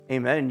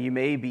Amen. You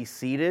may be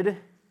seated.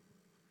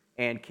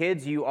 And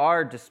kids, you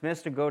are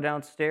dismissed to go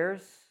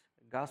downstairs.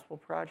 Gospel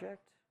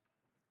Project.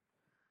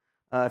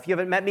 If you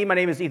haven't met me, my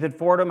name is Ethan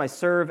Fordham. I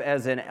serve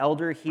as an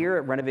elder here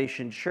at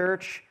Renovation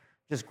Church.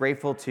 Just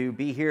grateful to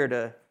be here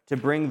to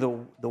bring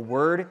the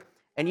word.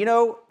 And you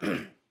know,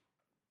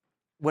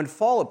 when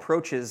fall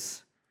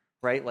approaches,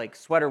 right, like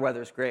sweater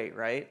weather's great,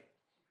 right?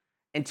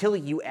 Until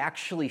you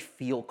actually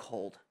feel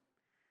cold.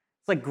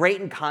 It's like great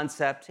in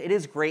concept. It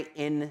is great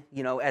in,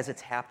 as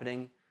it's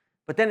happening.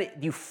 But then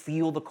you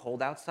feel the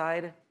cold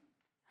outside.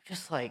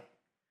 Just like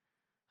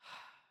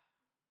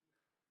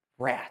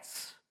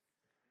rats.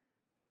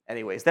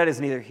 Anyways, that is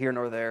neither here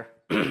nor there.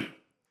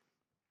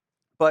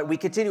 But we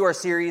continue our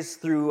series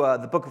through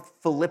the book of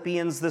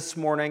Philippians this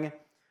morning.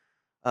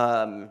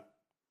 And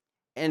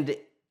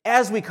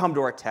as we come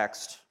to our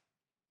text,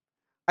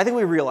 I think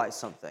we realize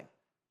something.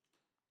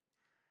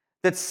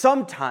 That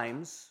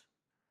sometimes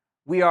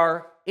we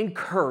are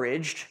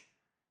encouraged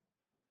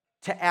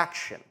to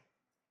action.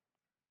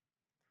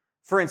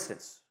 For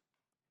instance,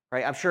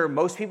 right? I'm sure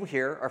most people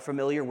here are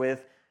familiar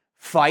with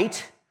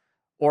fight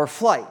or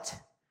flight,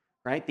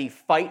 right? The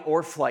fight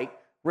or flight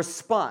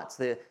response.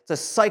 It's a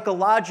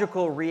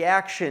psychological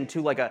reaction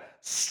to like a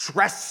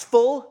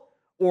stressful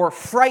or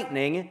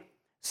frightening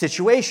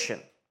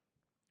situation,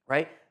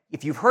 right?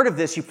 If you've heard of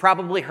this, you've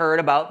probably heard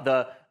about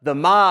the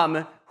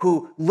mom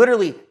who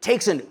literally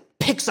takes and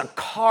picks a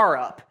car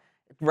up,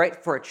 right,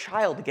 for a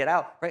child to get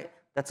out, right?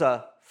 That's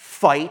a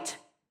fight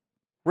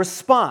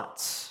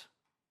response.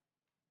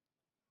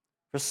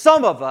 For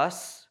some of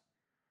us,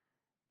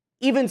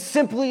 even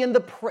simply in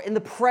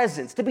the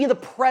presence, to be in the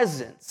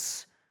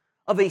presence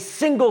of a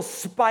single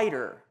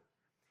spider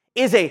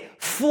is a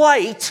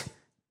flight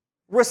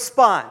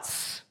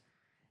response.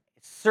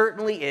 It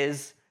certainly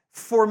is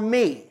for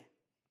me.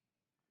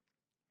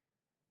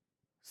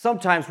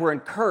 Sometimes we're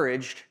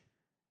encouraged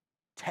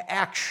to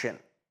action.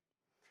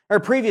 In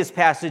our previous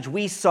passage,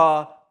 we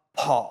saw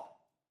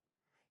Paul.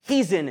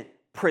 He's in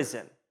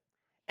prison,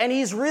 and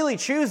he's really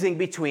choosing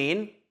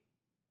between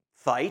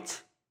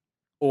fight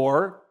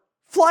or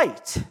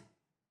flight,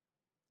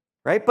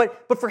 right?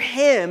 But for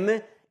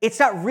him, it's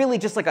not really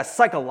just like a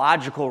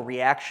psychological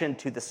reaction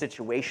to the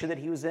situation that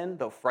he was in,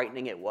 though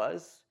frightening it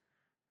was.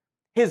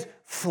 His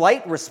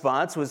flight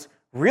response was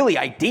really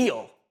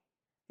ideal.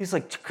 He's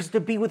like, because to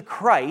be with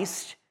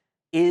Christ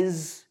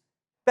is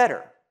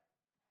better,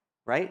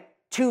 right?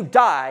 To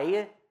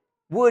die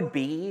would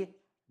be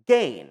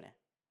gain.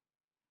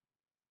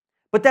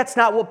 But that's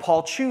not what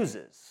Paul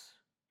chooses.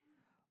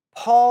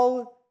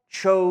 Paul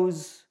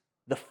chose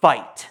the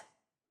fight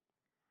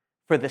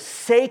for the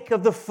sake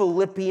of the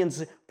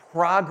Philippians'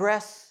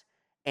 progress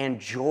and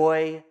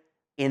joy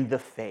in the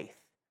faith.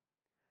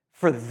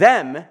 For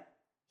them,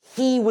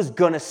 he was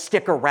going to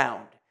stick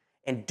around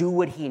and do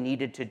what he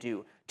needed to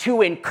do,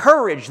 to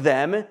encourage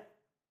them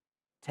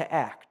to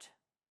act,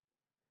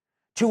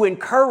 to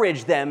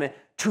encourage them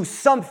to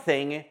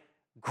something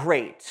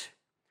great,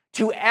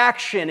 to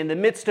action in the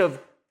midst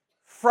of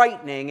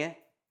frightening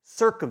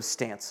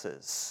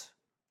circumstances.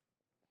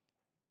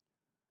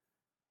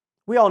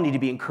 We all need to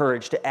be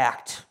encouraged to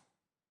act,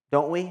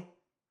 don't we?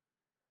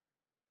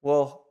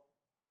 Well,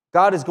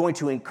 God is going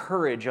to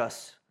encourage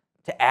us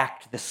to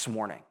act this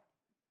morning.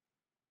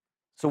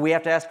 So we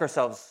have to ask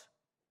ourselves,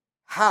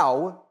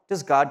 how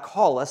does God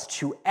call us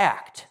to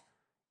act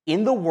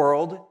in the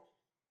world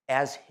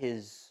as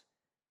His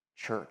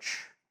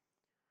church?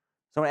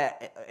 So I'm going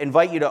to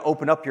invite you to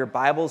open up your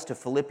Bibles to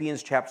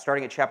Philippians,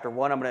 starting at chapter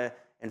 1. I'm going to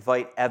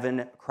invite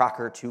Evan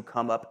Crocker to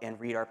come up and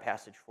read our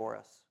passage for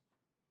us.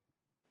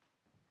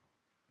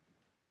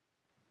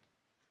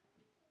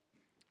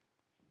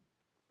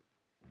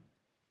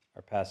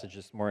 Our passage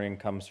this morning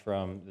comes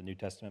from the New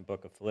Testament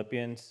book of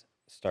Philippians,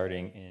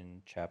 starting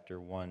in chapter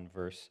 1,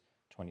 verse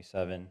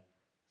 27,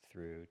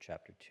 through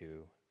chapter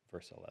 2,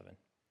 verse 11.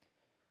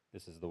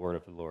 This is the word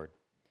of the Lord.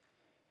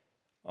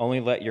 Only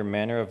let your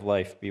manner of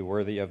life be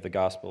worthy of the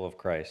gospel of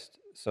Christ,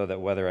 so that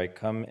whether I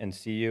come and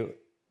see you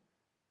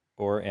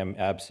or am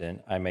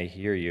absent, I may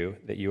hear you,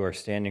 that you are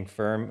standing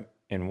firm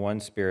in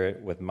one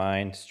spirit with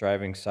mind,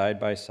 striving side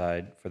by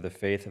side for the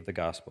faith of the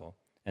gospel,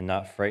 and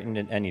not frightened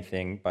in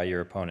anything by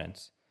your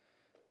opponents.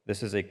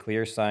 This is a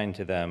clear sign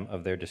to them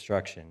of their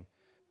destruction,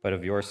 but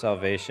of your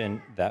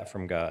salvation, that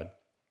from God.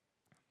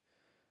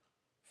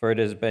 For it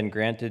has been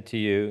granted to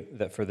you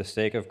that for the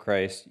sake of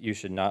Christ you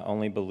should not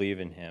only believe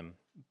in him,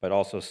 but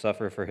also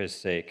suffer for his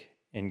sake,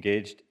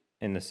 engaged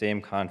in the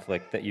same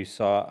conflict that you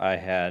saw I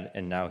had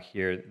and now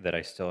hear that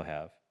I still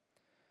have.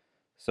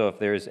 So if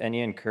there is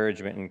any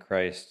encouragement in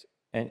Christ,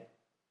 and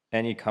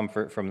any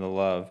comfort from the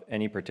love,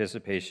 any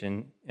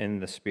participation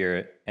in the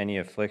Spirit, any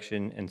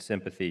affection and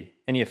sympathy,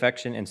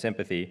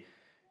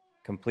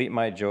 complete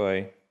my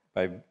joy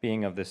by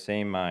being of the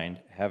same mind,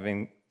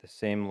 having the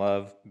same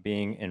love,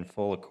 being in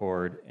full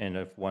accord and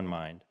of one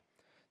mind.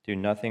 Do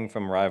nothing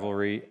from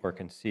rivalry or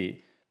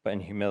conceit, but in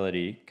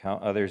humility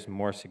count others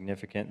more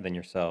significant than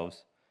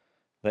yourselves.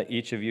 Let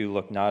each of you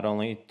look not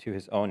only to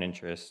his own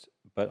interest,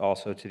 but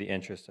also to the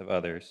interest of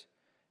others.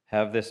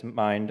 Have this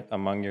mind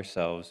among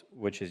yourselves,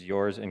 which is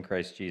yours in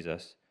Christ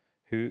Jesus,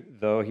 who,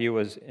 though he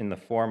was in the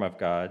form of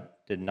God,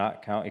 did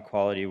not count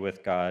equality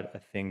with God a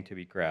thing to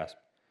be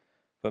grasped,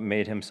 but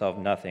made himself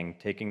nothing,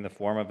 taking the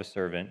form of a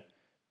servant,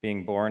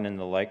 being born in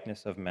the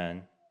likeness of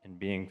men, and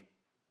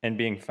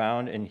being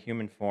found in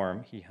human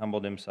form, he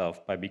humbled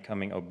himself by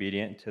becoming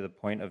obedient to the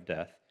point of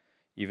death,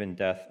 even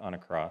death on a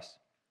cross.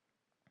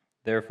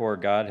 Therefore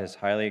God has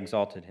highly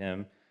exalted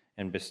him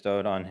and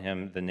bestowed on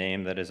him the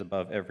name that is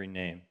above every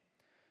name,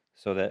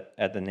 so that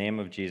at the name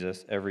of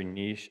Jesus every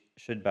knee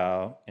should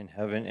bow in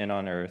heaven and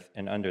on earth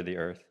and under the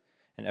earth,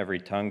 and every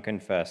tongue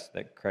confess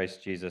that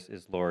Christ Jesus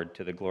is Lord,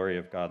 to the glory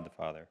of God the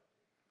Father.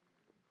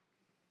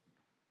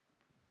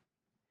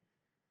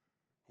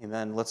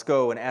 Amen. Let's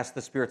go and ask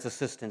the Spirit's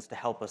assistance to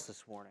help us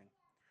this morning.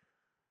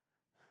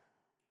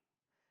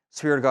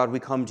 Spirit of God, we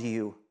come to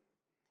you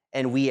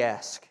and we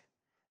ask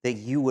that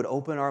you would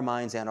open our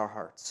minds and our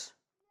hearts.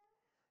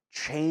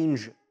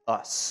 Change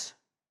us.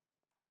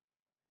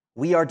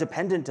 We are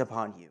dependent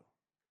upon you.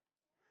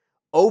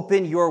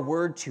 Open your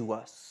word to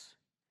us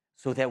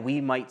so that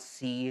we might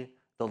see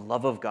the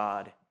love of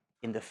God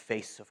in the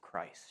face of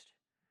Christ.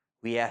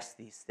 We ask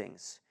these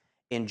things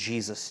in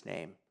Jesus'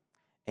 name.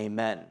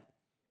 Amen.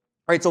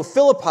 All right, so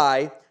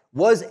Philippi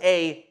was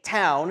a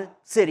town,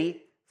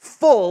 city,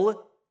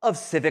 full of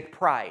civic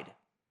pride,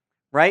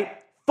 right?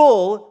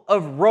 Full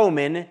of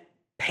Roman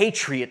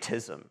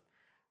patriotism.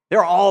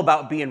 They're all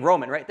about being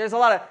Roman, right? There's a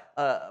lot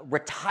of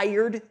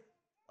retired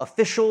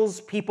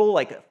officials, people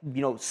like,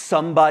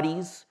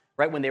 somebodies,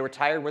 right? When they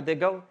retired, where'd they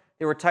go?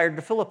 They retired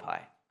to Philippi.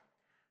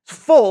 It's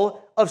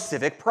full of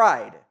civic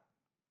pride.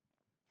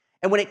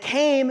 And when it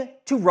came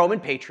to Roman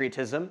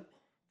patriotism,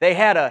 they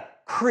had a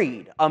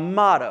creed, a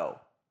motto: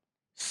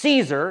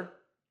 Caesar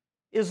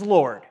is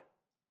Lord,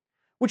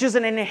 which is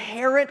an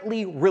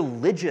inherently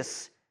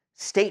religious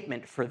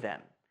statement for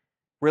them.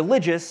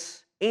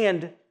 Religious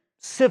and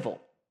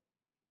civil.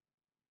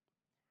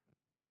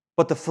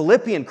 But the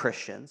Philippian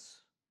Christians,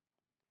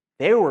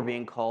 they were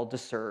being called to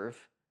serve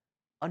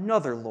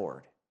another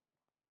Lord.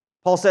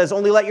 Paul says,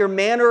 only let your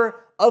manner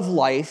of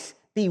life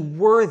be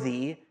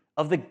worthy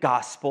of the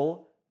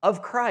gospel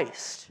of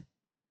Christ.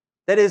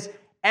 That is,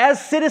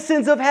 as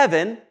citizens of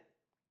heaven,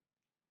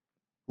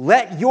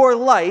 let your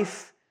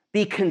life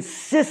be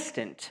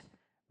consistent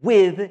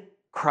with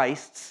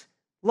Christ's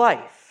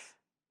life.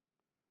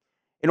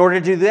 In order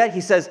to do that,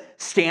 he says,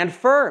 stand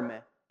firm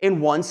in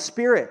one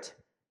spirit,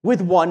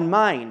 with one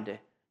mind,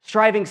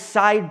 striving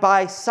side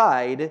by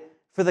side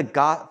for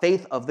the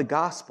faith of the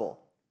gospel.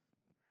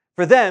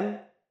 For them,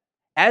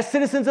 as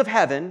citizens of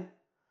heaven,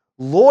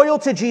 loyal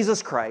to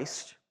Jesus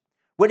Christ,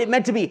 what it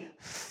meant to be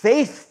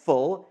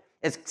faithful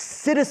as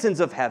citizens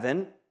of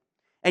heaven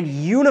and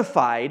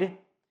unified,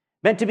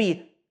 meant to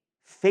be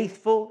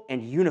faithful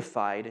and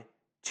unified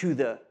to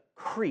the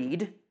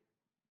creed,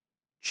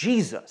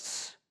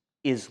 Jesus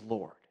is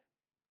Lord.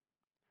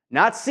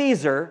 Not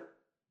Caesar,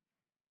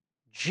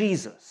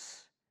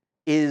 Jesus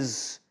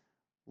is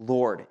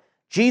Lord.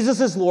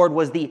 Jesus is Lord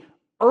was the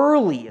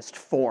earliest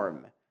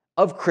form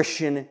of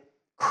Christian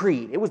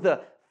creed. It was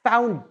the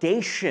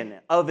foundation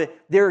of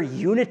their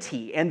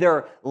unity and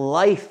their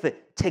life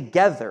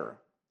together.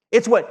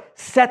 It's what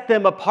set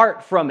them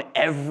apart from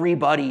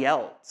everybody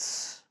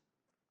else.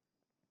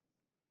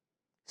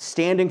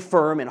 Standing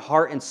firm in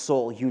heart and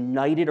soul,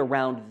 united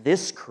around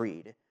this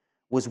creed,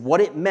 was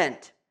what it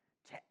meant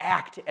to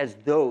act as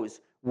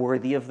those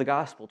worthy of the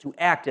gospel, to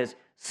act as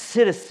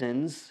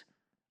citizens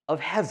of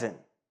heaven.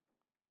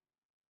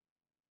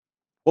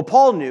 Well,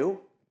 Paul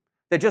knew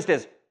that just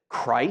as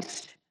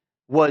Christ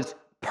was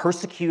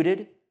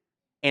persecuted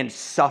and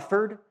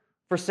suffered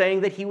for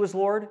saying that he was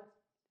Lord,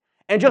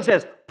 and just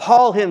as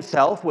Paul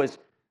himself was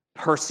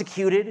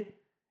persecuted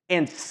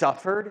and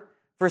suffered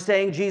for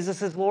saying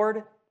Jesus is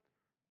Lord,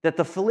 that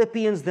the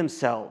Philippians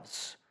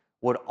themselves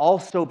would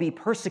also be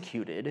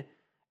persecuted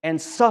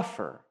and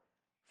suffer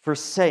for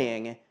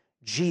saying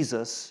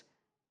Jesus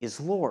is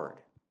Lord.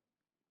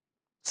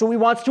 So he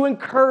wants to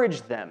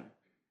encourage them.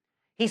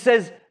 He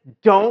says,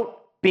 don't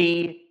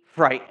be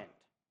frightened.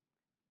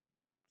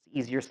 It's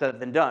easier said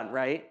than done,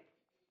 right?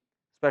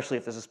 Especially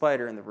if there's a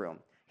spider in the room.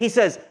 He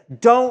says,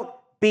 don't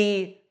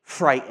be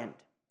frightened.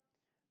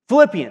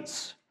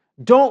 Philippians,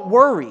 don't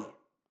worry.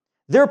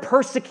 They're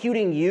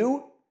persecuting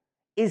you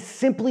is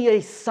simply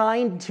a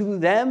sign to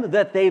them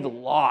that they've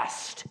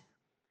lost.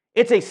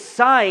 It's a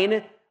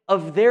sign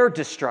of their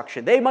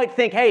destruction. They might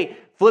think, hey,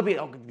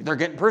 Philippians, they're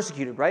getting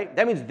persecuted, right?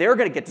 That means they're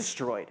going to get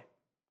destroyed.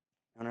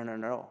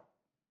 No.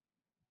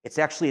 It's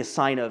actually a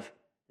sign of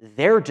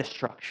their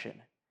destruction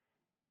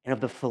and of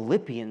the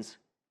Philippians'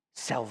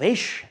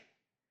 salvation.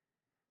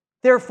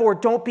 Therefore,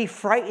 don't be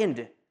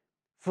frightened,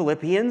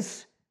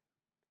 Philippians.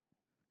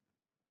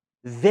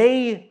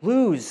 They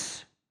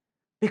lose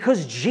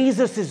because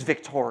Jesus is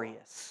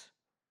victorious.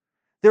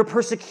 Their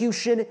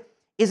persecution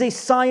is a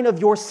sign of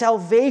your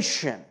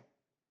salvation.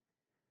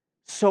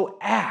 So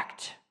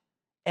act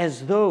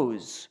as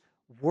those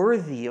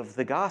worthy of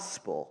the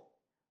gospel,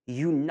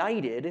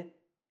 united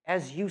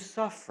as you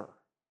suffer.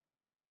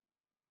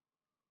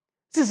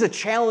 This is a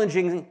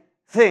challenging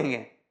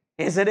thing,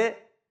 isn't it?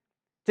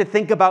 To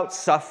think about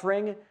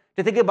suffering,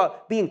 to think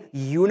about being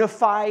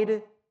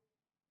unified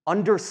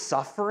under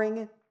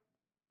suffering.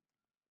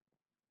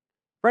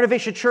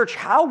 Renovation Church,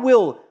 how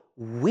will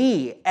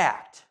we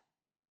act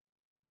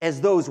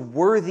as those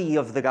worthy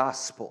of the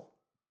gospel?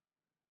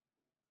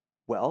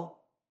 Well,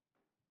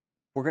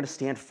 we're going to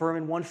stand firm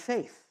in one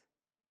faith.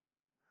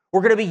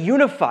 We're going to be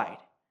unified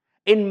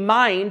in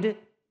mind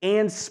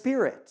and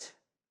spirit.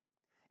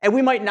 And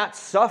we might not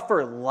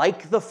suffer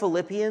like the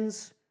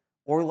Philippians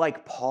or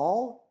like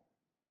Paul,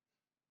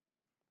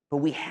 but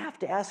we have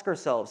to ask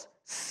ourselves,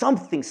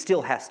 something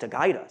still has to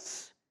guide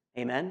us.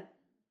 Amen?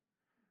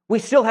 We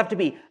still have to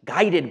be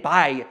guided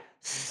by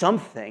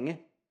something,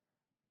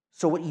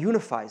 so what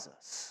unifies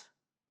us?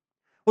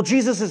 Well,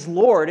 Jesus is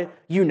Lord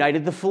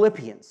united the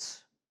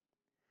Philippians.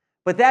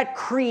 But that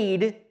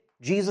creed,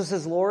 Jesus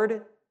is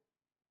Lord,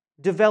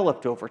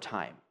 developed over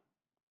time.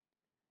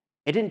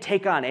 It didn't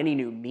take on any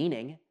new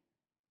meaning.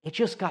 It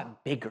just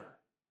got bigger.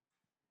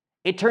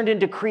 It turned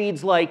into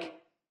creeds like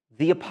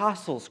the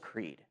Apostles'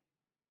 Creed,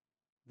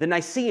 the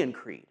Nicene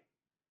Creed,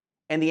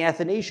 and the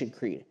Athanasian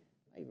Creed.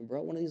 I even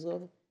brought one of these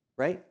little,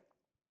 right?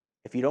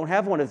 If you don't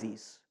have one of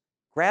these,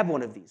 grab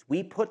one of these.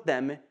 We put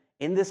them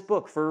in this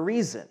book for a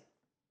reason.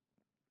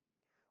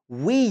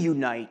 We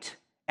unite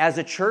as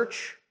a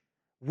church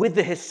with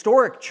the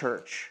historic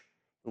church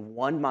in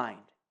one mind,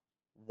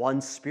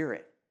 one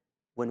spirit,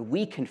 when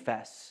we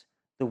confess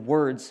the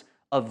words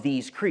of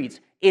these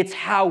creeds. It's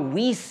how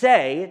we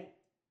say,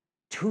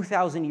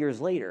 2,000 years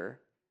later,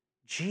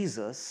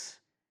 Jesus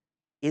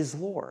is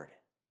Lord.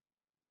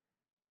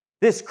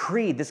 This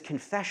creed, this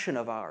confession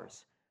of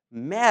ours,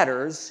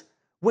 matters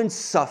when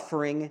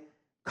suffering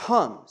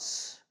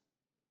comes.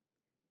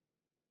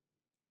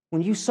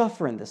 When you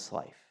suffer in this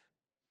life,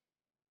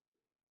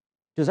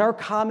 does our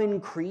common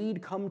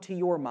creed come to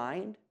your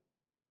mind?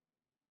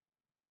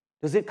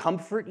 Does it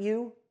comfort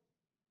you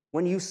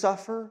when you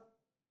suffer?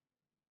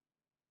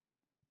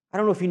 I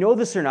don't know if you know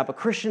this or not, but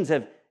Christians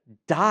have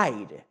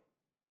died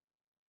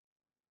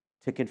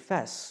to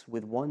confess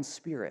with one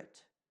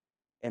spirit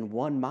and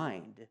one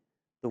mind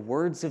the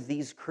words of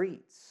these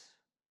creeds.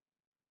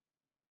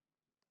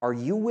 Are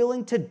you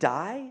willing to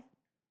die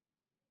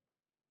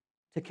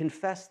to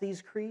confess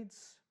these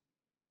creeds?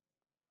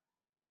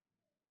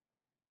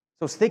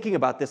 So I was thinking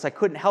about this. I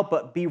couldn't help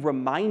but be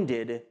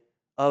reminded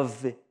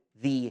of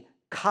the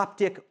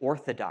Coptic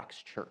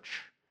Orthodox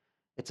Church.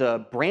 It's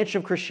a branch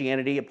of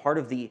Christianity, a part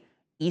of the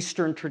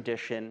Eastern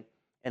tradition,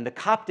 and the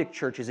Coptic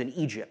Church is in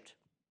Egypt.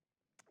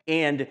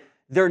 And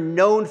they're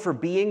known for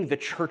being the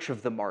Church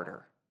of the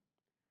Martyr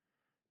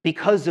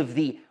because of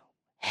the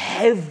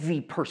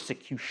heavy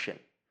persecution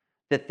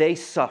that they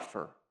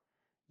suffer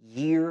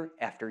year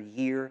after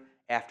year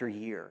after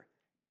year,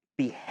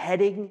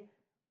 beheading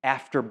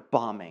after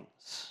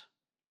bombings.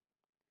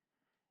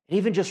 And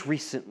even just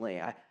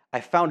recently, I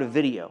found a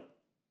video,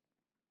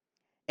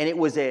 and it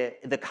was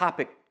the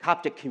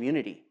Coptic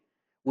community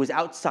was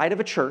outside of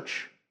a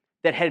church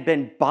that had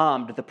been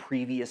bombed the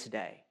previous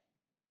day.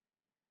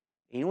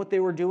 And you know what they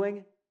were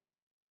doing?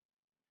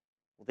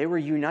 Well, they were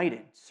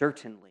united,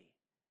 certainly,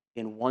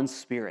 in one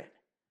spirit,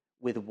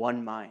 with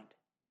one mind.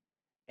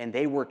 And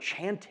they were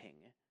chanting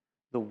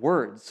the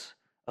words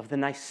of the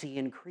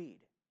Nicene Creed.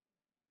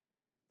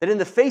 That in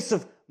the face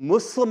of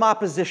Muslim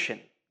opposition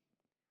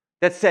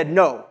that said,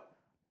 no,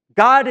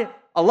 God,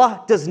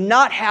 Allah, does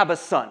not have a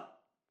son.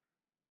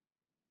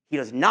 He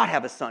does not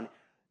have a son.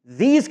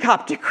 These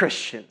Coptic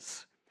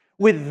Christians,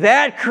 with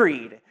that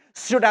creed,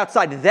 stood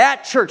outside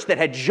that church that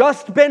had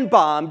just been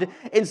bombed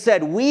and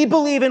said, we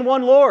believe in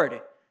one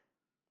Lord,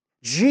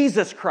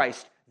 Jesus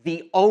Christ,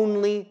 the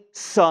only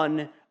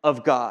Son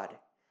of God,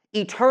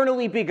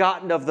 eternally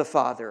begotten of the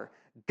Father,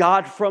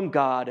 God from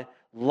God,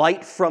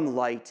 light from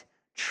light,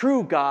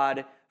 true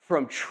God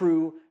from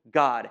true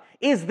God.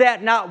 Is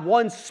that not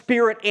one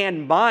spirit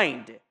and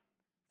mind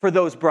for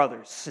those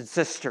brothers and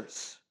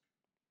sisters?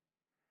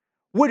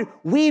 Would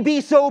we be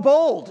so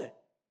bold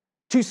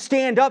to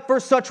stand up for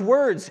such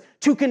words,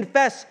 to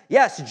confess,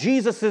 yes,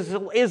 Jesus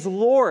is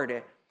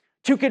Lord,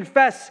 to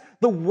confess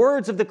the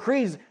words of the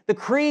creeds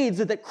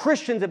that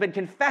Christians have been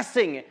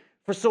confessing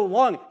for so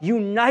long,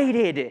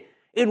 united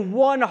in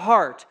one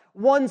heart,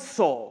 one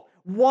soul,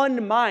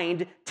 one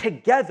mind,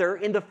 together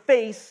in the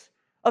face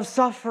of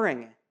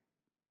suffering?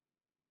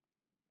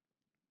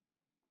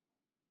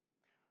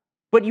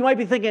 But you might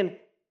be thinking,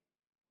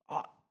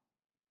 oh,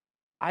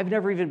 I've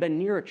never even been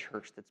near a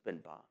church that's been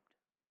bombed.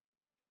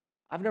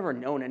 I've never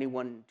known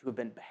anyone to have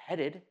been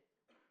beheaded.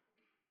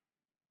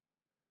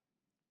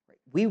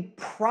 We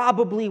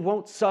probably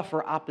won't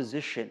suffer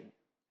opposition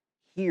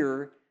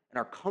here in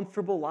our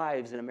comfortable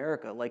lives in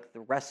America like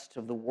the rest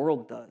of the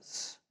world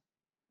does.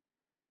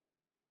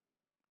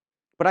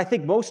 But I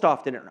think most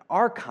often in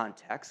our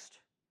context,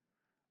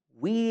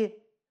 we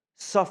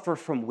suffer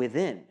from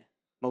within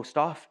most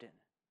often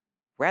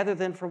rather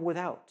than from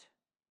without.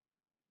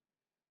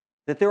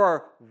 That there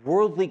are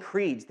worldly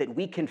creeds that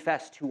we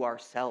confess to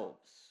ourselves.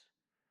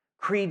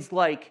 Creeds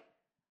like,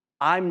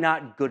 I'm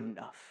not good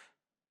enough.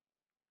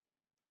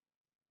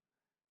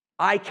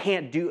 I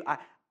can't do,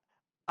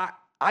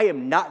 I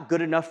am not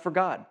good enough for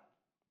God.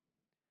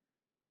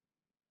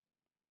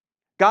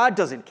 God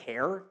doesn't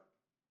care.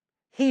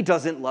 He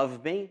doesn't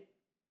love me.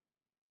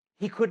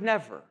 He could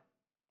never.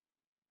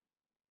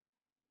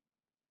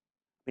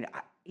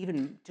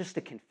 Even just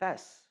to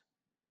confess,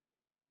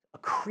 a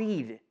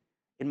creed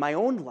in my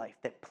own life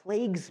that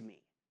plagues me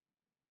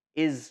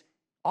is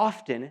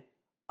often,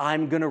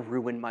 I'm going to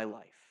ruin my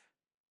life.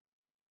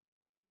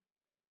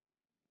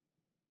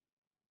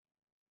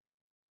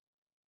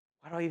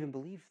 Why do I even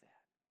believe that?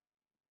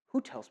 Who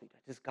tells me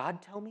that? Does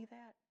God tell me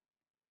that?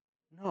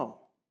 No.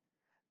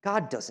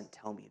 God doesn't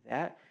tell me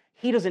that.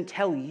 He doesn't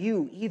tell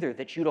you either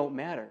that you don't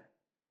matter.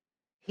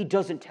 He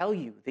doesn't tell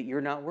you that you're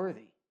not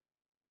worthy.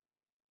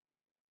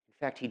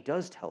 In fact, he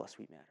does tell us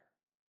we matter.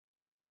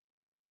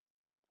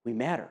 We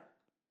matter.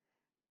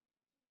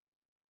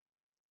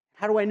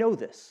 How do I know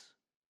this?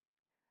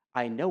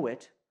 I know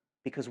it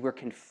because we're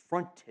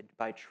confronted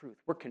by truth.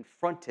 We're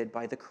confronted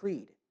by the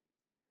creed.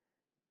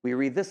 We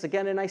read this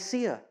again in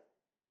Isaiah.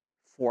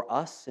 For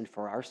us and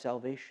for our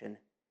salvation,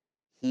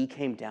 he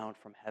came down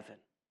from heaven.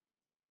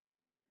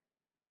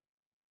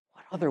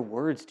 What other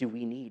words do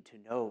we need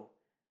to know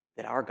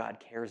that our God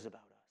cares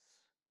about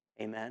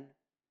us? Amen?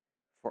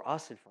 For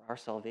us and for our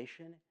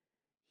salvation,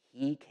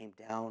 he came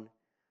down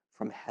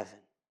from heaven.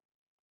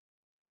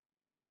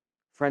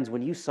 Friends,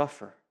 when you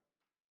suffer,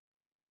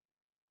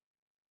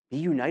 be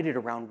united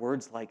around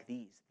words like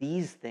these.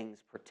 These things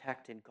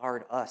protect and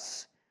guard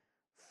us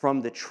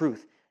from the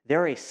truth.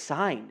 They're a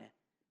sign,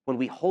 when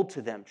we hold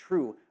to them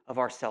true, of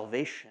our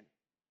salvation,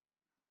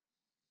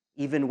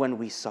 even when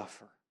we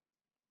suffer.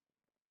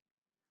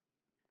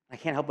 I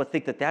can't help but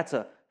think that that's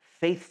a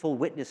faithful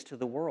witness to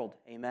the world.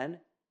 Amen?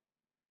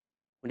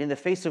 When in the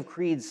face of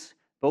creeds,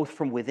 both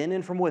from within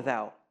and from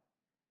without,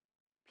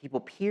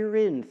 people peer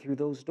in through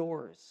those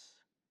doors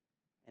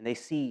and they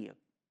see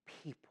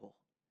people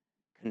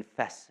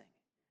confessing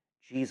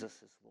Jesus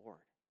is Lord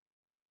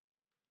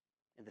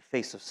in the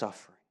face of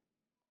suffering.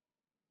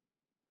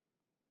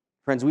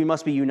 Friends, we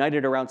must be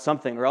united around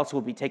something or else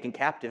we'll be taken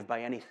captive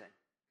by anything.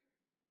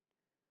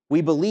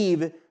 We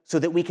believe so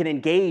that we can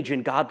engage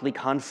in godly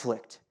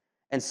conflict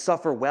and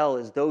suffer well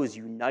as those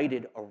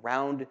united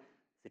around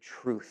the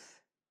truth.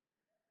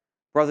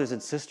 Brothers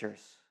and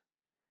sisters,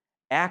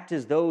 act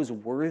as those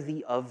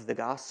worthy of the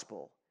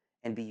gospel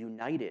and be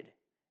united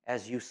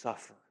as you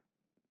suffer.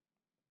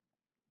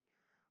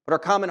 But our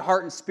common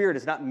heart and spirit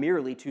is not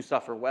merely to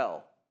suffer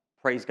well.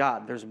 Praise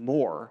God, there's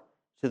more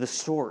to the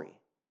story.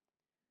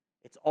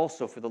 It's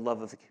also for the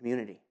love of the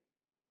community.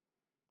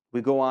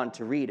 We go on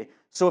to read,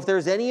 so if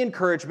there's any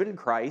encouragement in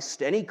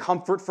Christ, any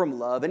comfort from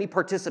love, any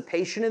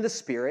participation in the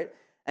Spirit,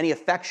 any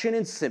affection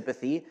and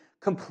sympathy,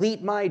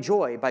 complete my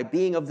joy by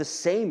being of the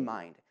same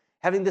mind,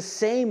 having the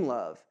same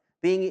love,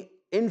 being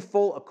in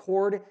full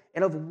accord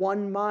and of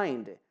one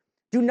mind.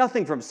 Do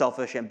nothing from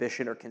selfish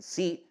ambition or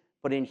conceit,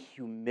 but in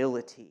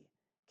humility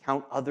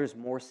count others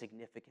more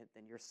significant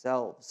than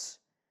yourselves.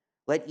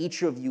 Let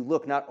each of you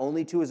look not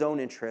only to his own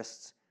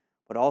interests,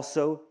 but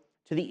also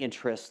to the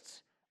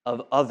interests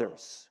of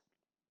others.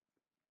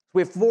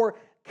 We have 4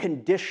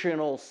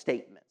 conditional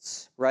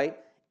statements, right?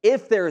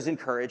 If there is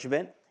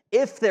encouragement,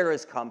 if there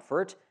is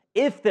comfort,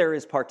 if there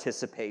is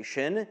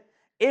participation,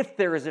 if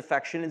there is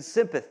affection and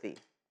sympathy,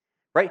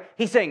 right?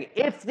 He's saying,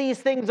 if these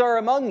things are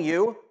among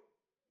you,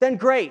 then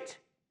great.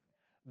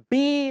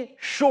 Be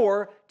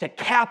sure to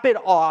cap it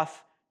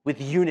off with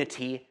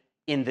unity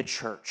in the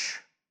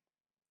church.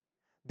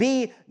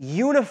 Be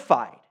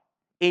unified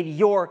in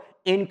your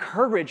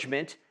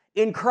encouragement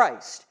in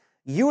Christ.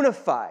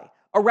 Unify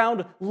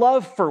around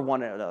love for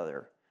one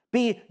another.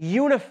 Be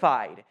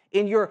unified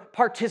in your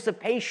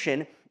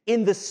participation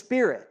in the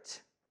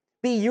Spirit.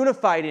 Be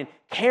unified in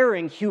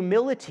caring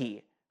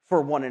humility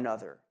for one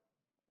another.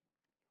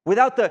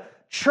 Without the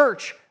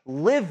church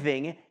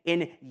living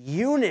in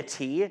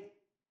unity,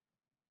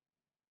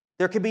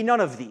 there could be none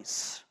of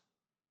these.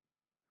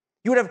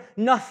 You would have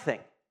nothing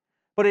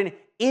but an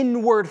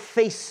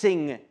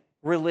inward-facing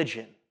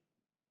religion.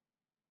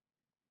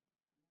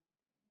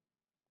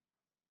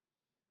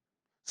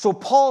 So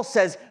Paul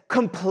says,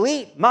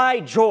 complete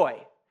my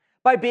joy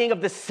by being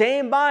of the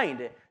same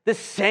mind, the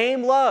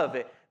same love.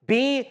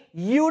 Be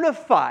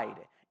unified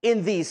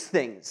in these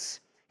things.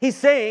 He's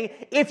saying,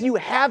 if you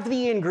have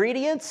the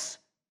ingredients,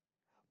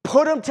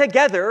 put them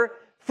together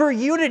for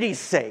unity's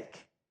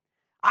sake.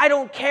 I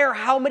don't care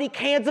how many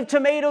cans of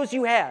tomatoes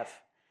you have.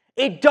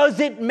 It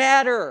doesn't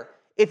matter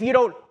if you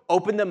don't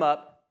open them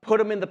up, put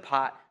them in the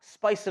pot,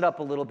 spice it up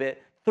a little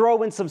bit,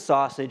 throw in some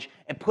sausage,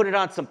 and put it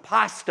on some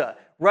pasta,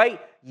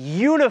 right?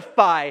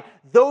 Unify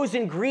those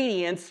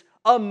ingredients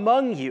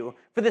among you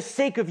for the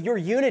sake of your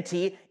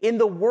unity in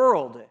the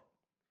world,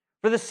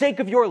 for the sake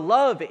of your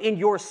love in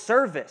your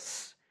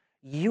service.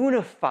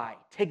 Unify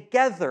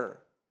together.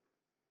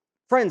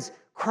 Friends,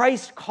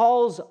 Christ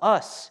calls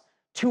us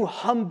to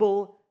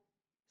humble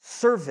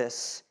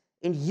service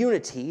in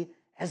unity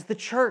as the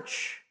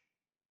church,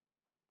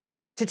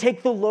 to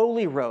take the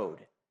lowly road,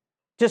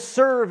 to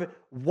serve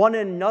one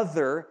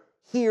another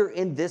here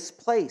in this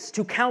place,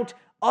 to count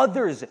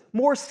others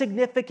more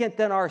significant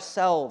than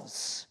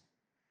ourselves,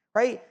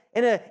 right?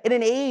 In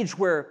an age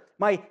where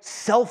my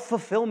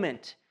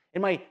self-fulfillment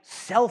and my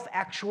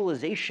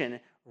self-actualization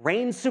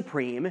reigns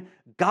supreme,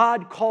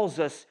 God calls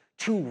us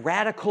to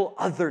radical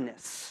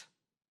otherness,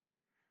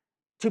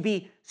 to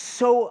be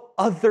so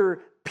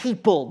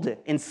other-peopled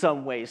in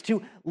some ways,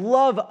 to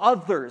love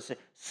others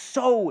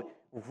so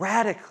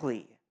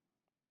radically.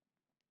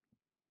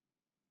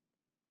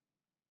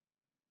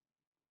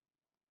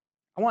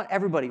 I want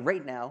everybody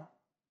right now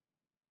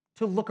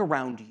to look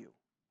around you.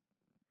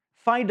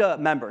 Find a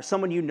member,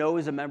 someone you know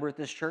is a member at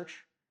this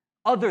church,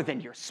 other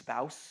than your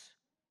spouse,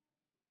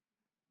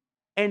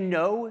 and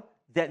know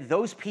that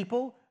those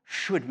people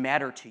should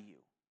matter to you.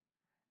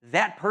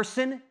 That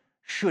person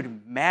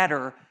should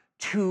matter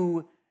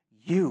to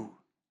you.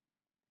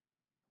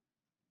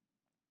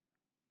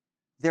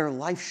 Their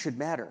life should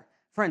matter.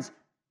 Friends,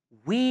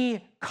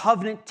 we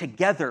covenant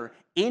together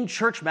in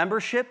church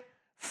membership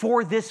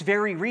for this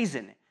very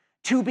reason,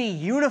 to be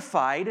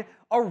unified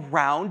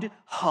around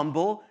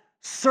humble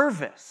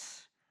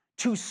service,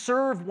 to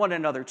serve one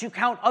another, to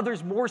count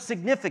others more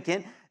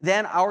significant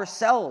than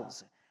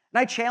ourselves. And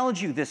I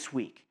challenge you this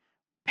week,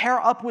 pair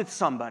up with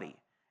somebody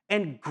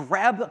and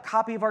grab a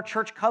copy of our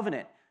church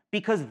covenant,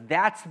 because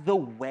that's the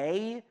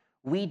way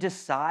we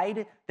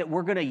decide that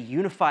we're going to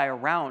unify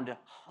around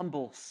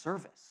humble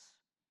service.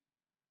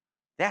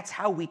 That's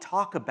how we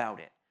talk about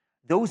it.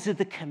 Those are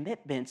the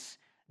commitments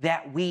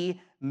that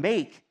we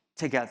make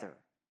together.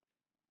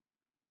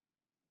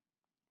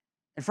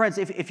 And friends,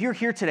 if you're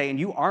here today and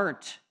you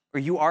aren't, or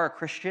you are a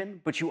Christian,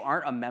 but you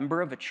aren't a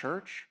member of a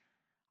church,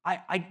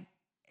 I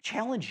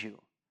challenge you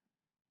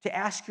to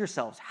ask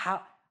yourselves,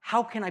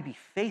 how can I be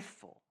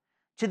faithful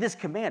to this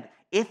command?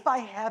 If I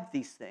have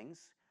these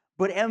things,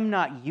 but am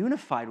not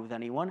unified with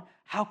anyone,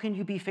 how can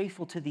you be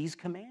faithful to these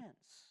commands?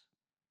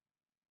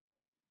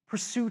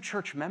 Pursue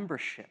church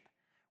membership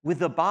with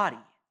the body.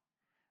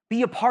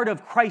 Be a part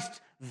of Christ's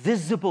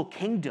visible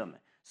kingdom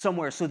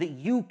somewhere so that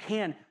you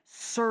can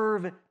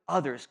serve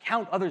others,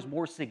 count others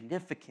more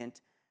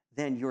significant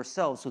than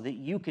yourselves, so that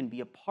you can be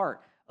a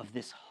part of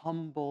this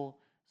humble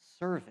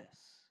service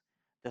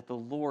that the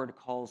Lord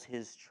calls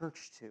his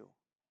church to.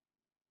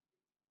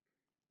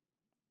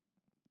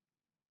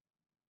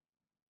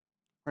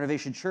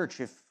 Renovation Church,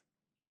 if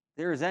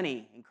there is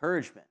any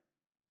encouragement,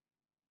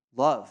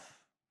 love,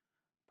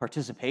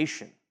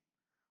 participation,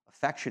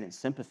 affection, and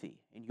sympathy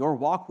in your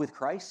walk with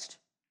Christ,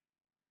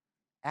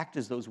 act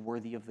as those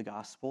worthy of the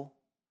gospel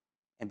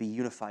and be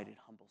unified in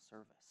humble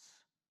service.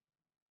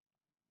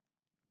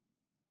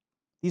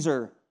 These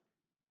are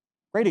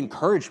great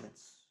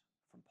encouragements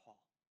from Paul,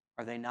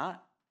 are they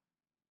not?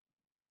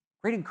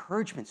 Great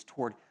encouragements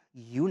toward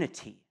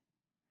unity,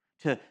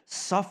 to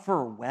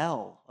suffer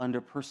well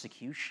under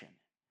persecution,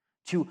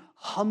 to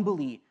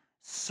humbly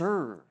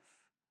serve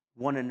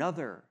one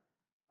another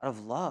out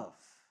of love.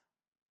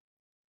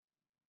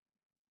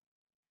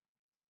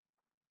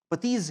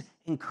 But these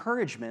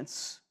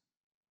encouragements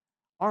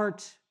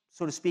aren't,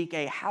 so to speak,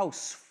 a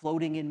house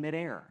floating in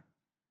midair.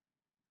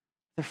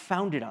 They're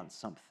founded on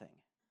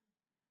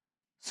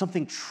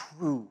something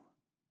true,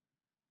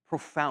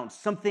 profound,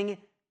 something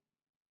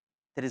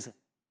that is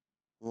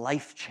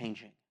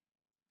life-changing.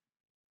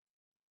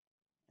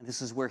 And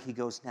this is where he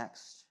goes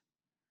next.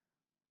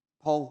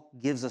 Paul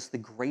gives us the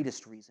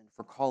greatest reason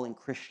for calling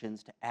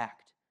Christians to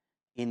act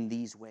in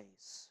these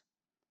ways.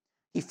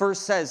 He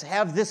first says,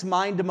 have this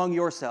mind among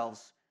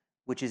yourselves,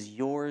 which is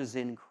yours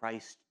in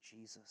Christ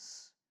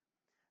Jesus.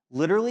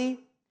 Literally,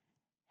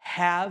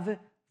 have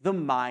the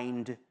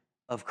mind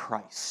of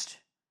Christ.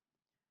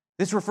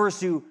 This refers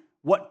to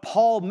what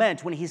Paul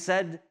meant when he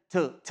said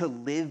to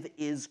live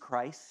is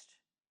Christ.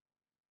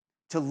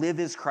 To live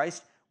is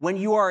Christ. When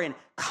you are in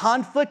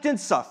conflict and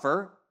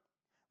suffer,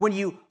 when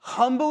you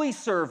humbly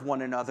serve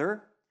one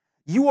another,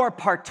 you are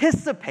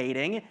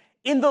participating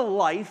in the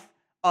life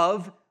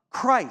of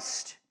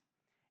Christ.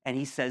 And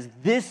he says,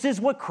 this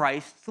is what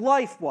Christ's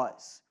life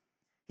was.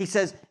 He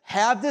says,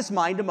 have this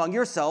mind among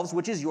yourselves,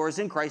 which is yours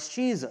in Christ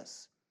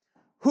Jesus,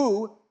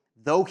 who,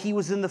 though he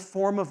was in the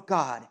form of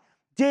God,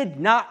 did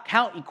not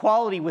count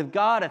equality with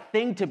God a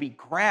thing to be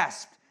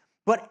grasped,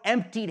 but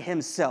emptied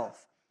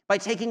himself by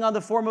taking on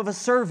the form of a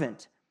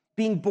servant,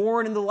 being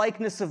born in the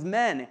likeness of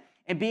men,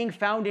 and being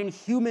found in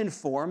human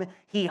form,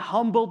 he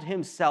humbled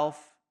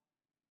himself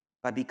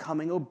by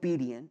becoming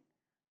obedient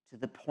to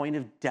the point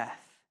of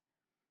death,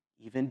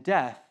 even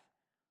death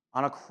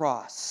on a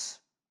cross.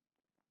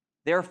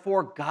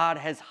 Therefore, God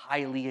has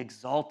highly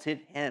exalted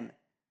him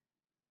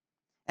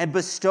and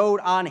bestowed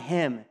on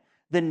him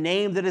the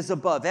name that is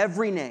above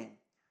every name,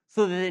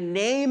 so that in the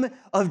name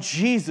of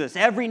Jesus,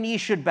 every knee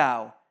should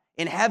bow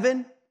in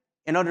heaven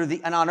and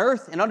on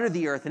earth and under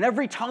the earth, and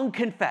every tongue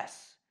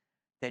confess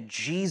that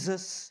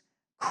Jesus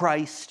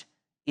Christ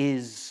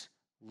is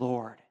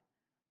Lord,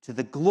 to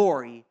the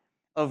glory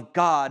of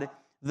God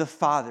the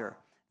Father.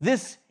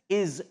 This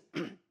has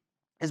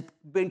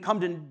come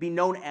to be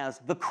known as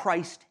the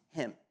Christ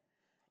hymn.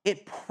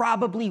 It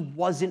probably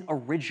wasn't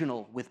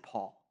original with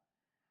Paul.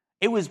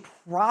 It was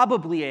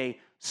probably a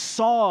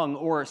song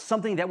or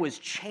something that was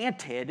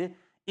chanted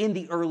in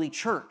the early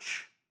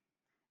church.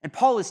 And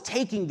Paul is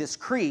taking this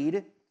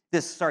creed,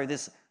 this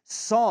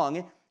song,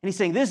 and he's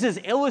saying this is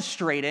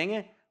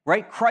illustrating,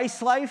 right,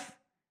 Christ's life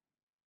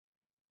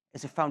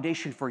as a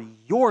foundation for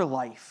your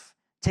life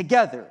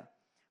together.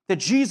 That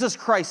Jesus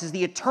Christ is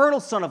the eternal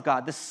Son of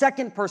God, the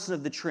second person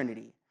of the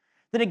Trinity.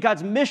 That in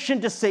God's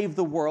mission to save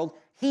the world,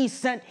 he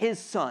sent his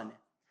Son.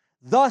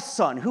 The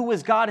Son, who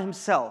was God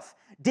himself,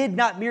 did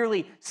not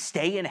merely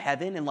stay in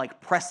heaven and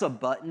like press a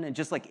button and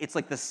just like it's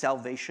like the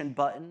salvation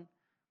button.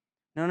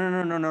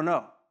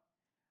 No.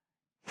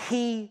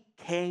 He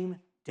came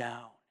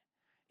down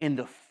in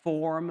the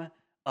form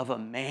of a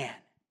man.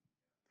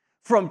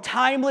 From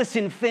timeless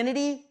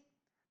infinity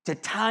to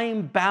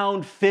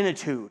time-bound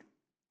finitude.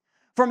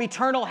 From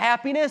eternal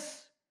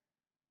happiness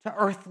to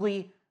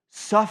earthly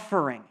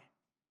suffering.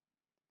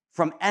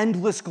 From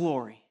endless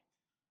glory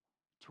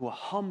to a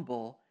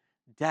humble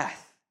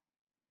death.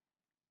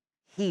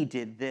 He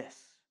did this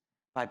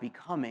by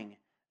becoming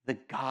the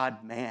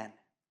God-man.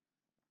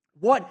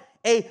 What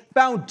a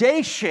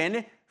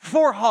foundation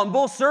for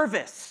humble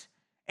service.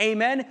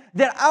 Amen?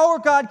 That our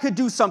God could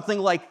do something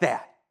like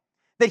that.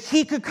 That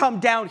he could come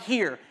down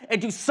here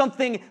and do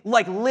something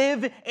like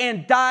live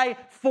and die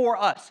for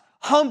us.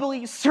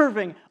 Humbly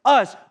serving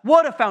us.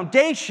 What a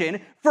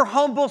foundation for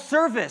humble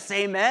service.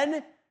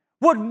 Amen?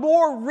 What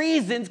more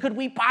reasons could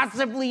we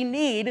possibly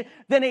need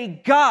than a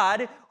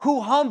God who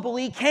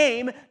humbly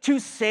came to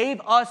save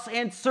us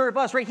and serve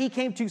us, right? He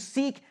came to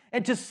seek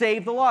and to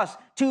save the lost,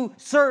 to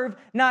serve,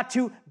 not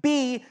to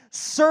be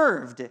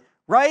served,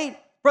 right?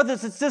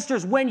 Brothers and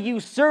sisters, when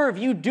you serve,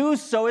 you do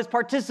so as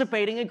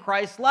participating in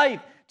Christ's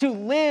life. To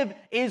live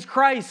is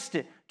Christ.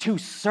 To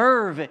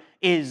serve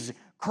is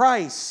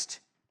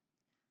Christ.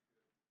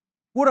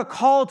 What a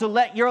call to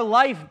let your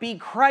life be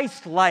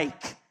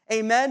Christ-like.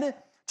 Amen?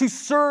 To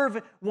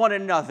serve one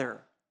another.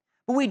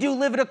 But we do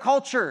live in a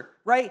culture,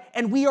 right?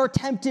 And we are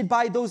tempted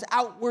by those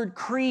outward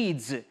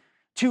creeds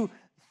to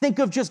think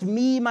of just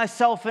me,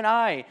 myself, and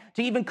I.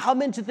 To even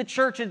come into the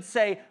church and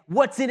say,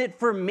 what's in it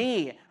for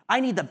me? I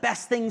need the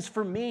best things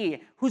for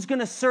me. Who's going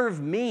to serve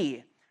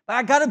me? But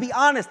I got to be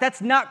honest,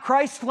 that's not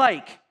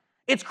Christ-like.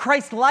 It's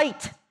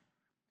Christ-light.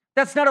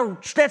 That's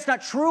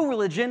not true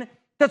religion.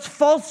 That's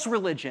false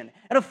religion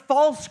and a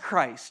false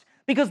Christ.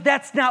 Because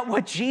that's not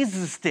what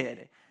Jesus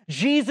did.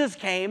 Jesus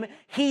came,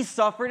 he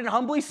suffered, and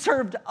humbly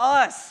served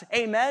us.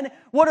 Amen?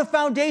 What a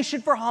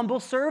foundation for humble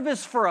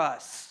service for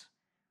us.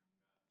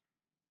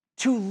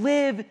 To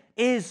live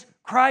is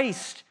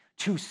Christ.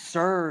 To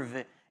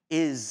serve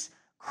is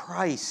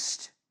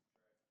Christ.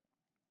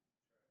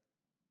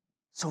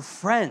 So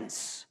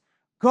friends,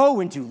 go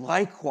and do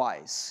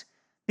likewise.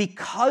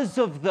 Because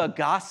of the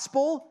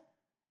gospel,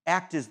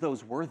 act as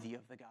those worthy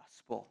of the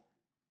gospel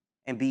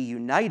and be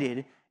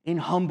united in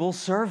humble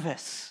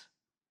service.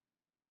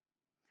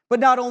 But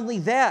not only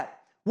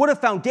that, what a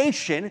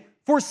foundation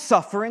for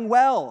suffering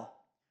well,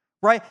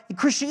 right? In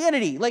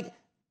Christianity, like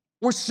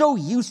we're so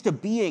used to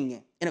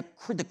being in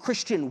the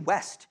Christian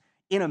West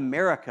in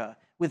America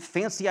with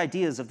fancy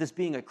ideas of this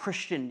being a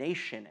Christian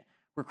nation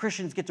where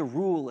Christians get to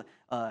rule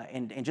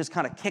and just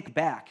kind of kick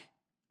back.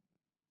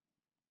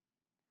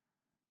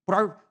 But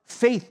our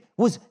faith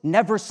was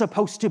never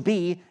supposed to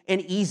be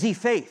an easy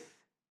faith.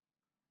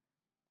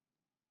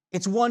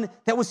 It's one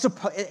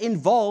that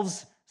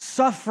involves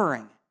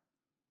suffering.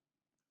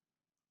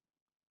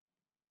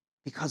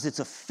 Because it's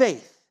a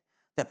faith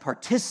that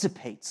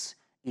participates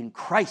in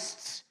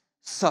Christ's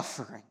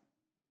suffering.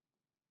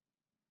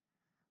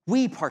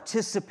 We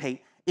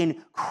participate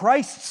in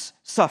Christ's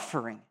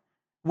suffering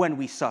when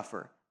we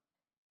suffer.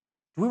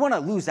 Do we want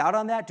to lose out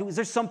on that? Is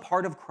there some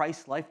part of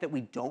Christ's life that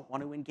we don't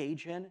want to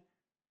engage in?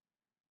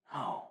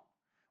 No.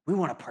 We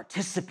want to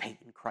participate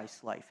in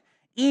Christ's life,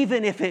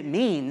 even if it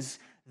means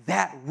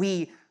that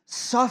we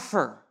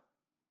suffer.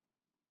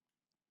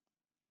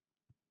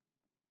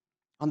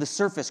 On the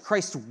surface,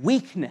 Christ's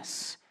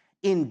weakness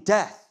in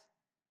death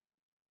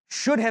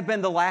should have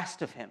been the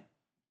last of him,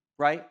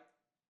 right?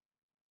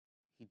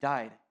 He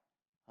died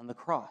on the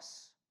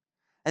cross.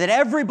 And that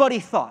everybody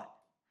thought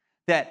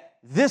that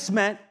this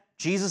meant,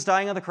 Jesus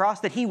dying on the cross,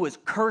 that he was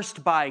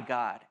cursed by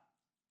God.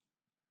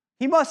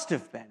 He must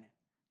have been.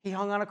 He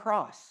hung on a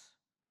cross.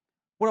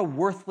 What a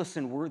worthless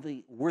and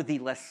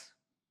worthless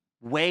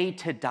way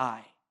to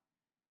die.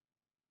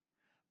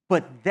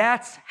 But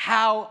that's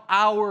how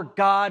our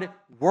God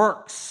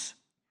works.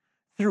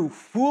 Through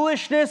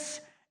foolishness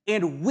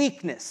and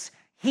weakness.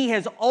 He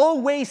has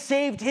always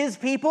saved his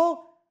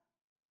people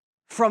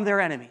from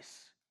their enemies.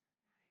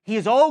 He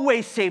has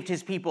always saved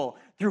his people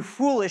through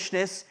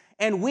foolishness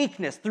and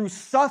weakness, through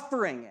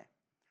suffering.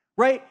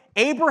 Right?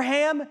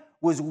 Abraham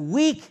was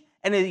weak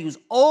and he was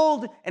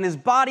old and his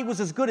body was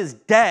as good as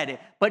dead,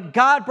 but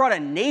God brought a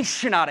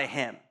nation out of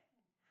him.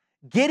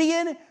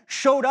 Gideon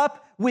showed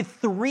up with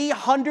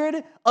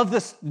 300 of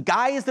the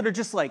guys that are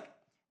just like,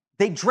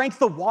 they drank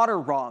the water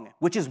wrong,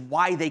 which is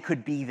why they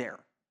could be there.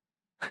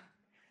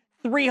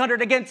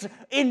 300 against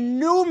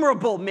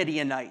innumerable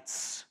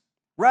Midianites,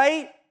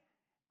 right?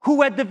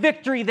 Who had the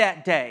victory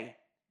that day?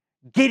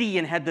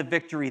 Gideon had the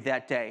victory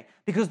that day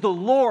because the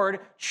Lord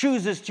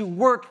chooses to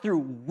work through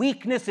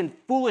weakness and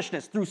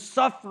foolishness, through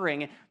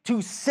suffering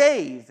to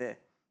save.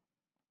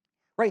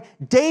 Right?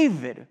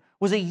 David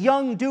was a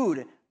young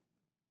dude,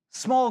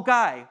 small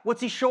guy.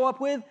 What's he show up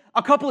with?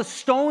 A couple of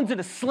stones and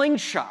a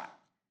slingshot.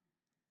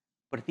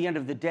 But at the end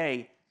of the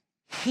day,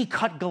 he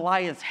cut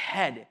Goliath's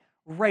head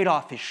right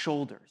off his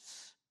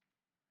shoulders.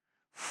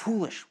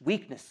 Foolish,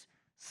 weakness,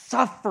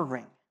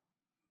 suffering.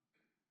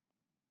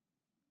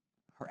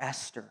 Or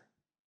Esther,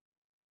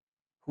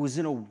 who was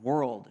in a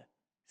world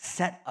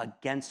set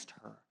against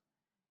her,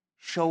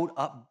 showed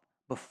up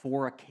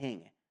before a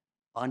king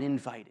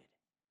uninvited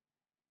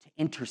to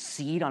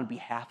intercede on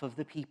behalf of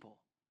the people.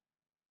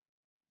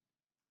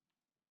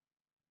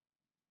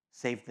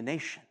 Save the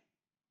nation.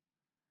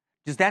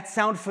 Does that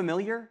sound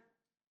familiar?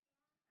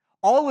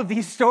 All of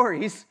these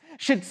stories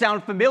should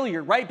sound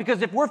familiar, right?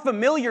 Because if we're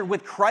familiar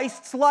with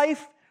Christ's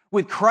life,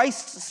 with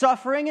Christ's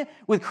suffering,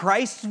 with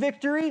Christ's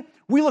victory,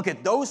 we look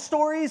at those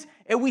stories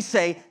and we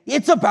say,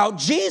 it's about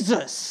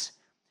Jesus.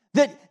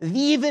 That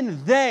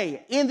even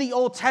they in the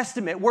Old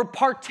Testament were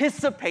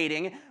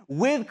participating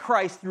with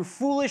Christ through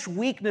foolish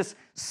weakness,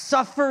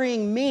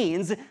 suffering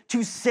means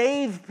to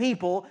save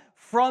people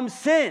from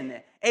sin.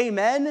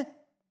 Amen?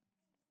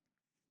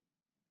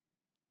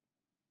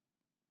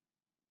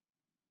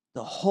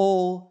 The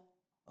whole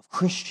of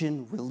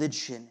Christian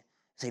religion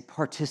is a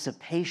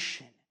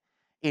participation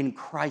in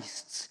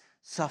Christ's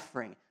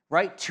suffering,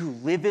 right? To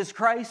live is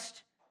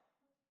Christ,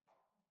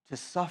 to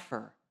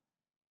suffer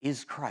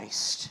is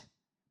Christ.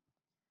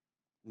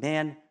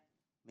 Man,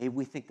 maybe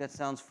we think that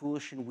sounds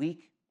foolish and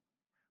weak,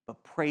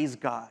 but praise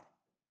God,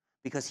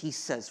 because he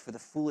says, for the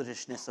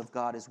foolishness of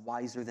God is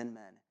wiser than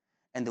men,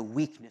 and the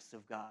weakness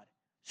of God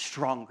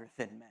stronger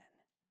than men.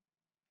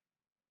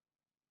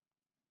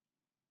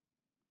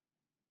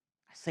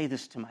 I say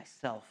this to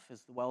myself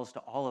as well as to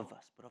all of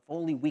us, but if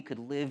only we could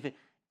live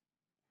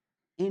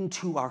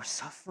into our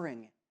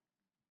suffering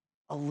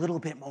a little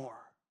bit more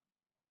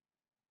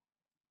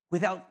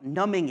without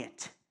numbing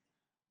it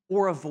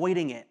or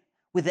avoiding it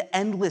with the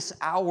endless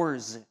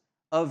hours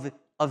of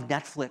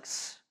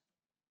Netflix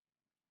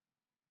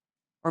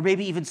or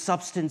maybe even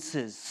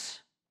substances.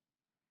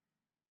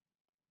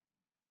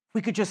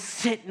 We could just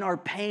sit in our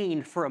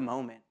pain for a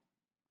moment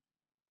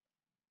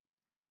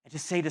and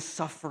just say to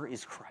suffer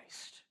is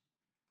Christ.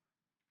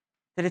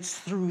 That it's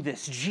through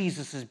this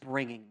Jesus is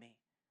bringing me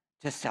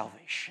to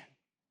salvation.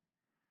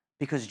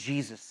 Because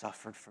Jesus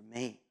suffered for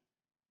me.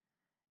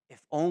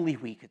 If only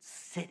we could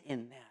sit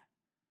in that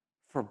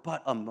for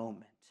but a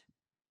moment.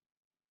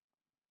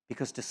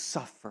 Because to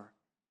suffer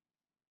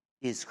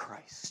is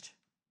Christ.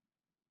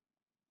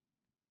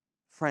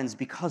 Friends,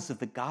 because of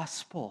the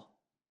gospel,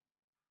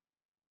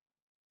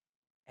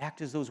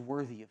 act as those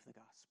worthy of the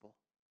gospel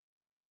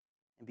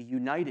and be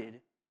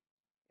united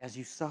as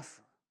you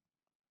suffer.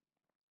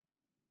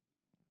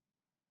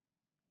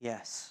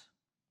 Yes,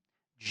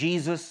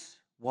 Jesus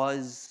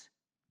was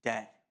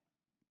dead.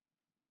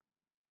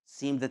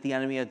 Seemed that the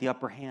enemy had the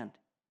upper hand.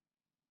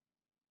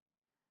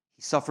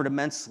 He suffered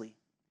immensely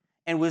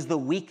and was the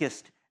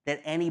weakest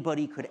that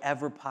anybody could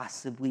ever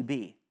possibly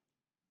be.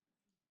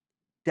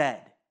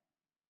 Dead.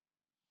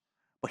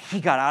 But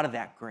he got out of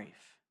that grave.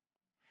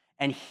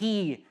 And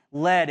he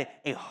led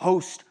a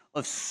host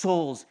of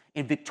souls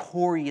in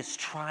victorious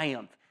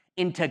triumph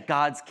into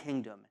God's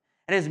kingdom.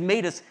 And has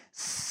made us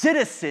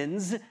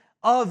citizens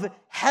of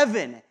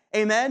heaven.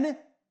 Amen?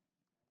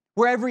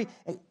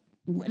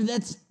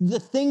 That's the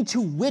thing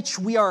to which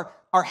we are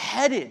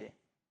headed.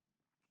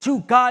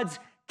 To God's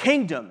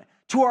kingdom.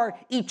 To our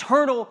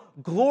eternal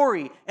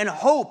glory and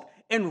hope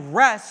and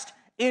rest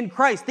in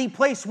Christ. The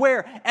place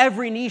where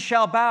every knee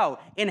shall bow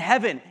in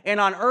heaven and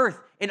on earth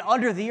and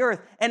under the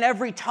earth, and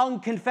every tongue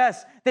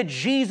confess that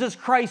Jesus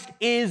Christ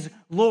is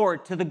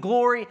Lord, to the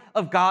glory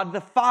of God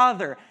the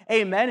Father.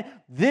 Amen.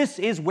 This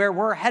is where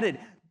we're headed.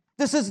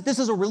 This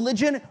is a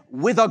religion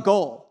with a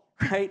goal,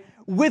 right?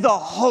 With a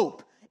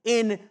hope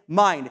in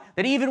mind.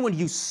 That even when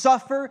you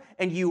suffer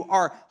and you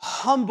are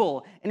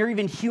humble and are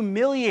even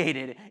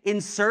humiliated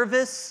in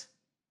service,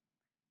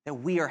 that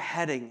we are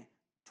heading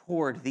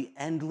toward the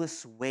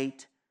endless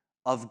weight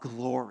of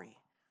glory,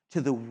 to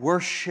the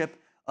worship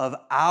of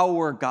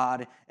our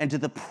God and to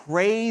the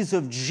praise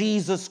of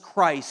Jesus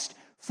Christ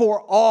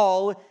for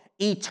all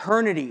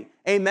eternity.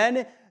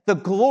 Amen? The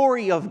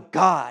glory of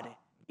God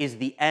is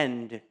the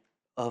end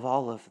of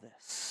all of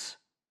this.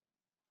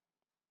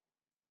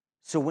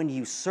 So when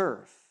you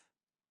serve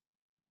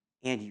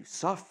and you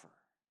suffer,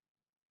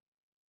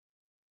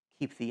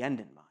 keep the end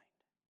in mind.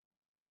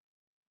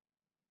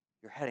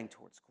 You're heading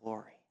towards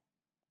glory.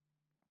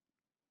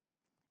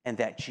 And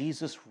that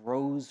Jesus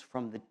rose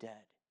from the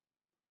dead,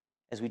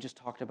 as we just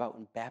talked about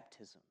in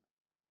baptism,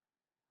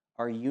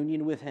 our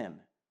union with him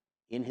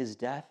in his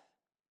death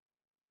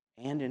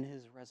and in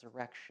his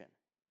resurrection.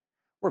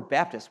 We're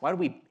Baptists. Why do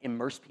we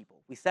immerse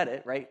people? We said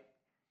it, right?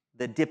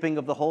 The dipping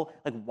of the whole.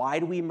 Like, why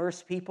do we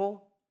immerse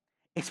people?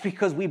 It's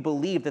because we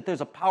believe that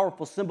there's a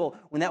powerful symbol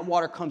when that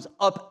water comes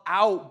up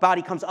out,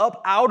 body comes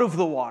up out of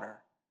the water.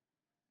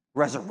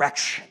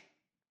 Resurrection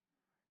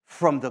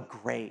from the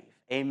grave.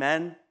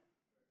 Amen?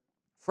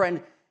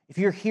 Friend, if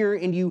you're here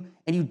and you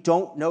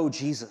don't know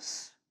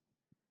Jesus,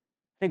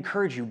 I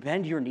encourage you,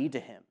 bend your knee to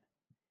him.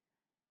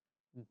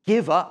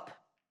 Give up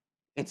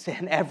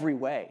in every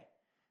way.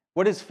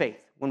 What is faith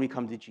when we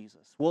come to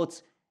Jesus? Well,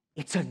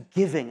 it's a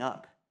giving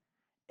up,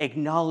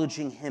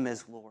 acknowledging him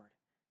as Lord,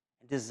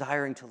 and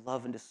desiring to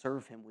love and to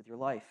serve him with your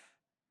life.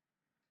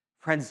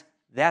 Friends,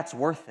 that's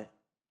worth it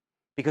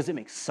because it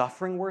makes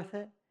suffering worth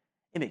it,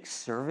 it makes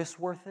service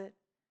worth it,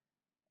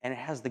 and it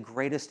has the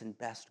greatest and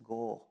best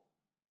goal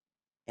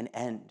and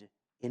end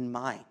in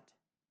mind.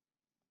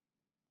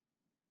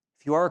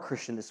 If you are a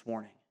Christian this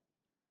morning,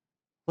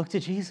 look to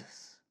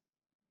Jesus.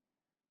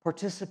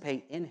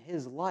 Participate in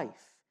his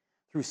life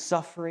through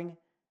suffering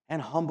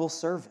and humble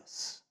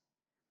service.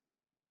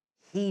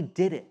 He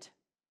did it.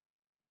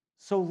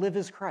 So live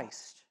as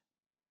Christ.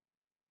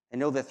 And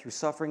know that through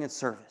suffering and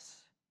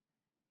service,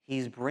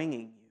 he's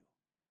bringing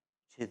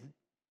you to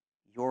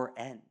your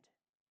end.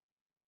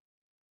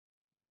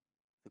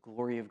 The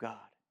glory of God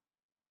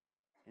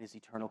in his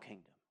eternal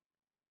kingdom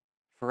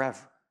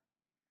forever.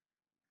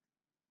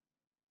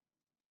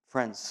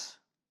 Friends,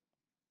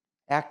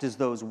 act as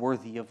those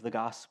worthy of the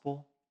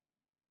gospel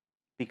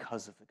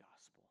because of the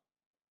gospel.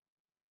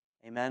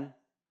 Amen?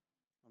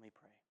 Let me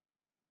pray.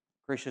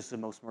 Gracious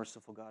and most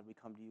merciful God, we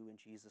come to you in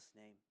Jesus'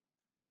 name.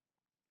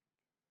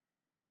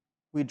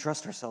 We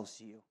entrust ourselves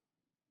to you.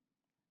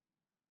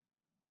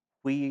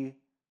 We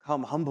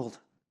come humbled,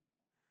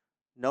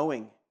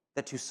 knowing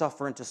that to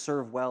suffer and to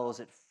serve well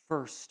is at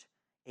first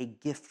a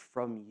gift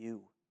from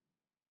you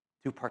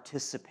to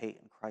participate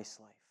in Christ's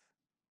life.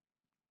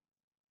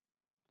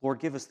 Lord,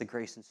 give us the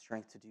grace and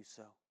strength to do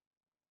so.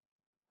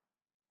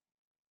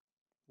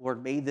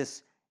 Lord, may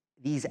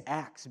these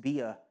acts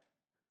be a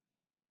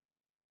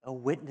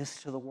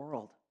witness to the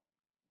world.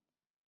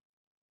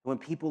 When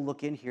people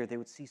look in here, they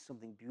would see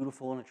something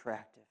beautiful and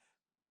attractive.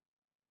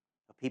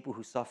 A people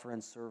who suffer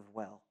and serve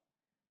well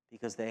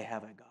because they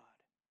have a God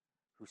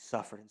who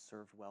suffered and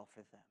served well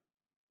for them.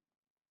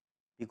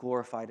 Be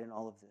glorified in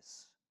all of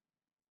this.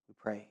 We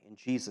pray in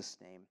Jesus'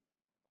 name.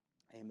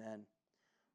 Amen.